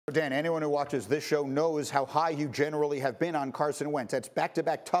Dan, anyone who watches this show knows how high you generally have been on Carson Wentz. That's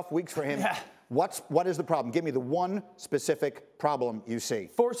back-to-back tough weeks for him. Yeah. What is the problem? Give me the one specific problem you see.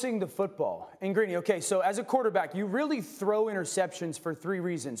 Forcing the football. And Greeny, okay, so as a quarterback, you really throw interceptions for three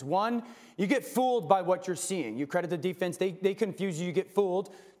reasons. One, you get fooled by what you're seeing. You credit the defense, they confuse you, you get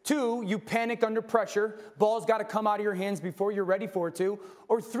fooled. Two, you panic under pressure. Ball's got to come out of your hands before you're ready for it to.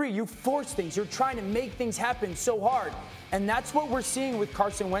 Or three, you force things. You're trying to make things happen so hard. And that's what we're seeing with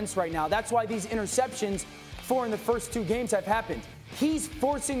Carson Wentz right now. That's why these interceptions, 4 in the first 2 games, have happened. He's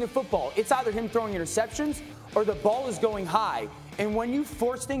forcing the football. It's either him throwing interceptions or the ball is going high. And when you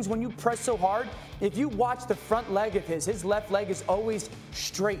force things, when you press so hard, if you watch the front leg of his left leg is always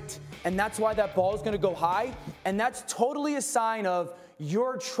straight. And that's why that ball is going to go high. And that's totally a sign of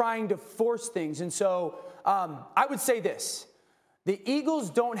you're trying to force things. And so I would say this. The Eagles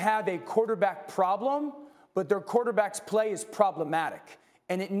don't have a quarterback problem, but their quarterback's play is problematic.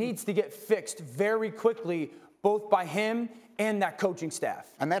 And it needs to get fixed very quickly, both by him and that coaching staff.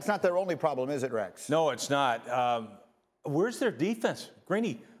 And that's not their only problem, is it, Rex? No, it's not. Where's their defense?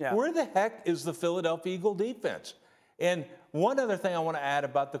 Greeny, where the heck is the Philadelphia Eagle defense? And one other thing I want to add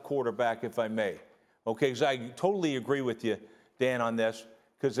about the quarterback, if I may, okay, because I totally agree with you, Dan, on this,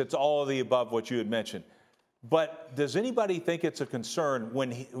 because it's all of the above what you had mentioned. But does anybody think it's a concern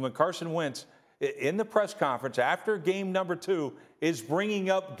when Carson Wentz, in the press conference after game number 2, is bringing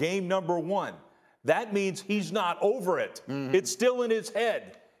up game number 1? That means he's not over it. Mm-hmm. It's still in his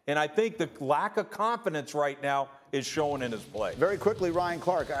head. And I think the lack of confidence right now is showing in his play. Very quickly, Ryan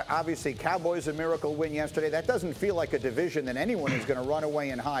Clark, obviously Cowboys a miracle win yesterday. That doesn't feel like a division that anyone is going to run away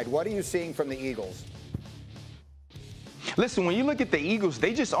and hide. What are you seeing from the Eagles? Listen, when you look at the Eagles,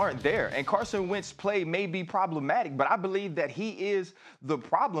 they just aren't there. And Carson Wentz's play may be problematic, but I believe that he is the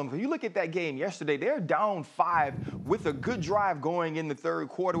problem. If you look at that game yesterday, they're down 5 with a good drive going in the third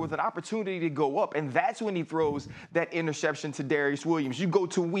quarter with an opportunity to go up. And that's when he throws that interception to Darius Williams. You go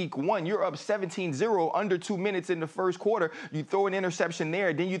to week 1, you're up 17-0 under 2 minutes in the first quarter. You throw an interception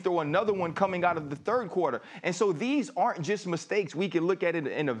there, then you throw another one coming out of the third quarter. And so these aren't just mistakes. We can look at it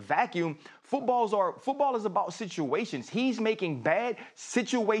in a vacuum. Football is about situations. He's making bad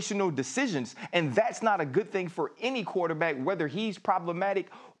situational decisions, and that's not a good thing for any quarterback, whether he's problematic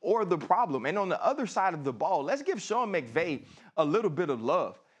or the problem. And on the other side of the ball, let's give Sean McVay a little bit of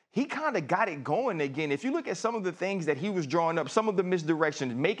love. He kind of got it going again. If you look at some of the things that he was drawing up, some of the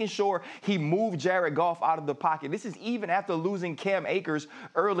misdirections, making sure he moved Jared Goff out of the pocket. This is even after losing Cam Akers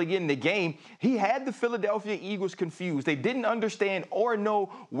early in the game. He had the Philadelphia Eagles confused. They didn't understand or know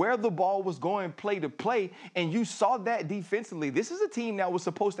where the ball was going play to play, and you saw that defensively. This is a team that was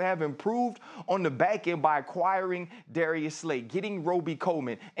supposed to have improved on the back end by acquiring Darius Slay, getting Roby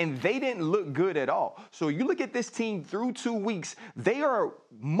Coleman, and they didn't look good at all. So you look at this team through 2 weeks, they are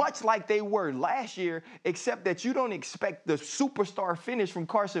much like they were last year, except that you don't expect the superstar finish from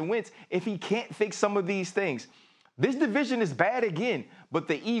Carson Wentz if he can't fix some of these things. This division is bad again, but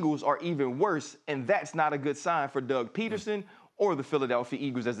the Eagles are even worse, and that's not a good sign for Doug Peterson or the Philadelphia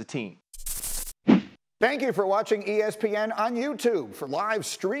Eagles as a team. Thank you for watching ESPN on YouTube. For live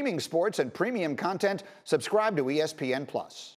streaming sports and premium content, subscribe to ESPN+.